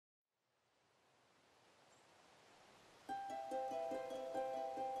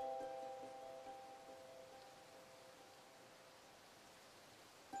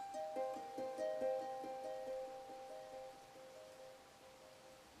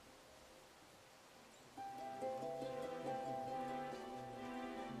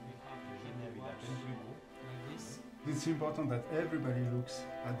it's important that everybody looks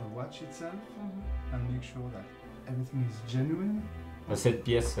at the watch itself and make sure that everything is genuine. Cette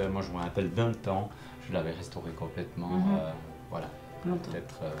pièce, moi je me rappelle dans le temps, je l'avais restaurée complètement, voilà,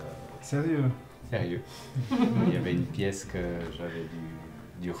 peut-être... Sérieux? Sérieux. Il y avait une pièce que j'avais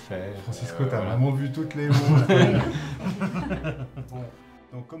dû refaire. Francisco, t'as vraiment vu toutes les mots. Bon,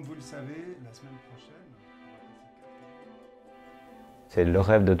 donc comme vous le savez, la semaine prochaine... C'est le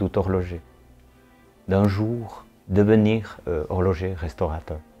rêve de tout horloger, d'un jour devenir horloger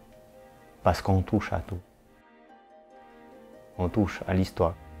restaurateur, parce qu'on touche à tout. On touche à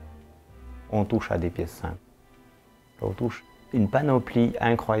l'histoire, on touche à des pièces simples, on touche une panoplie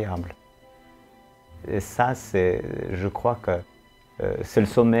incroyable. Et ça, je crois que c'est le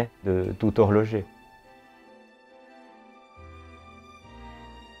sommet de tout horloger.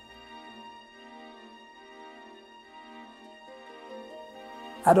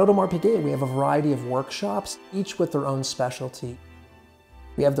 At Audemars Piguet, we have a variety of workshops, each with their own specialty.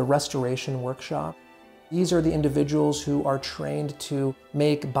 We have the restoration workshop. These are the individuals who are trained to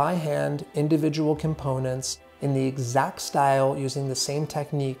make by hand individual components in the exact style using the same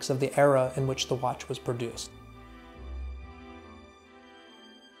techniques of the era in which the watch was produced.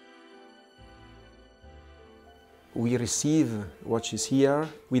 We receive watches here.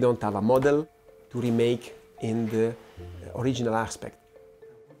 We don't have a model to remake in the original aspect.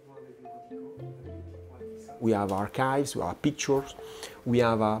 We have archives, we have pictures, we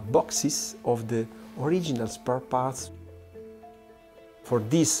have boxes of the original spare parts. For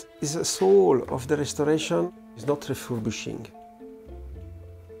this, is the soul of the restoration is not refurbishing.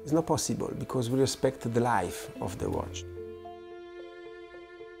 It's not possible because we respect the life of the watch.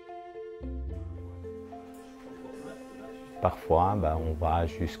 Parfois, on va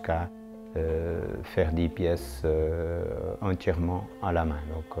jusqu'à faire des pièces entièrement à la main,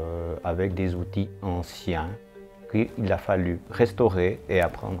 donc avec des outils anciens qu'il a fallu restaurer et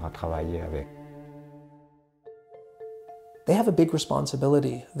apprendre à travailler avec. They have a big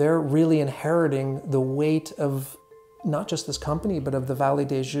responsibility. They're really inheriting the weight of not just this company, but of the Vallée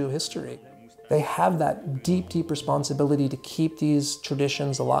des Joux history. They have that deep, deep responsibility to keep these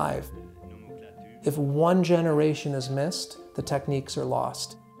traditions alive. If one generation is missed, the techniques are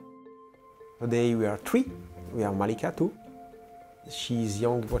lost. Today we are three. We have Malika too. She's a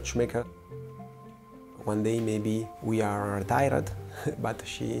young watchmaker. One day maybe we are retired, but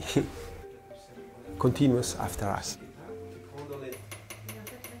she continues after us.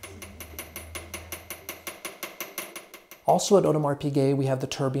 Also at Audemars Piguet, we have the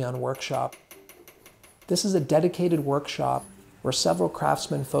Tourbillon workshop. This is a dedicated workshop where several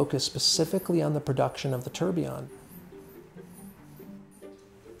craftsmen focus specifically on the production of the tourbillon.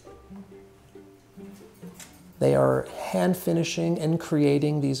 They are hand finishing and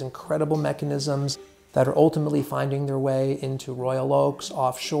creating these incredible mechanisms that are ultimately finding their way into royal oaks,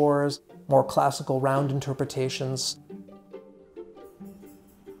 offshores, more classical round interpretations.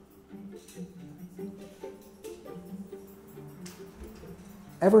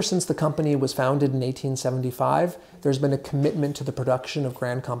 Ever since the company was founded in 1875, there's been a commitment to the production of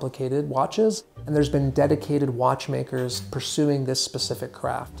grand complicated watches, and there's been dedicated watchmakers pursuing this specific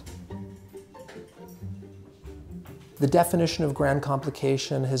craft. The definition of grand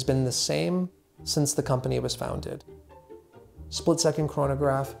complication has been the same since the company was founded. Split-second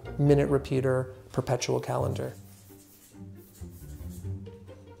chronograph, minute repeater, perpetual calendar.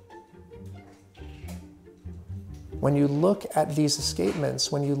 When you look at these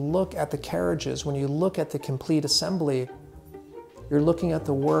escapements, when you look at the carriages, when you look at the complete assembly, you're looking at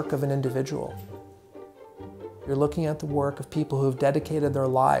the work of an individual. You're looking at the work of people who have dedicated their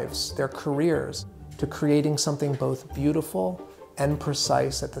lives, their careers, to creating something both beautiful and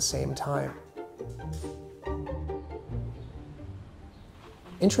precise at the same time.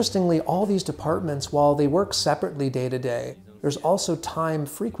 Interestingly, all these departments, while they work separately day to day, there's also time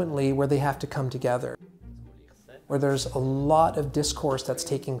frequently where they have to come together, where there's a lot of discourse that's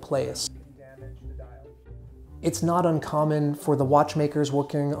taking place. It's not uncommon for the watchmakers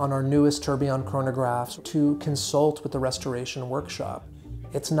working on our newest tourbillon chronographs to consult with the restoration workshop.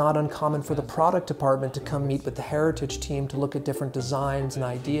 It's not uncommon for the product department to come meet with the heritage team to look at different designs and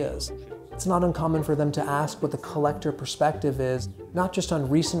ideas. It's not uncommon for them to ask what the collector perspective is, not just on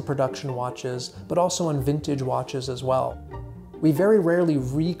recent production watches, but also on vintage watches as well. We very rarely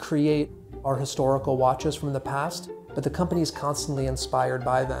recreate our historical watches from the past, but the company is constantly inspired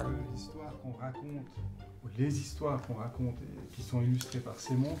by them. Les histoires qu'on raconte et qui sont illustrées par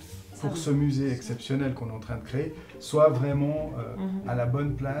ces montres pour ce musée exceptionnel qu'on est en train de créer soient vraiment à la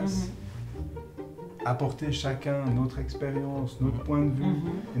bonne place apporter chacun notre expérience, notre point de vue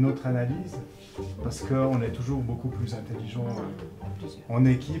et notre analyse, parce qu'on est toujours beaucoup plus intelligent en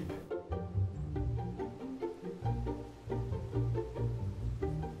équipe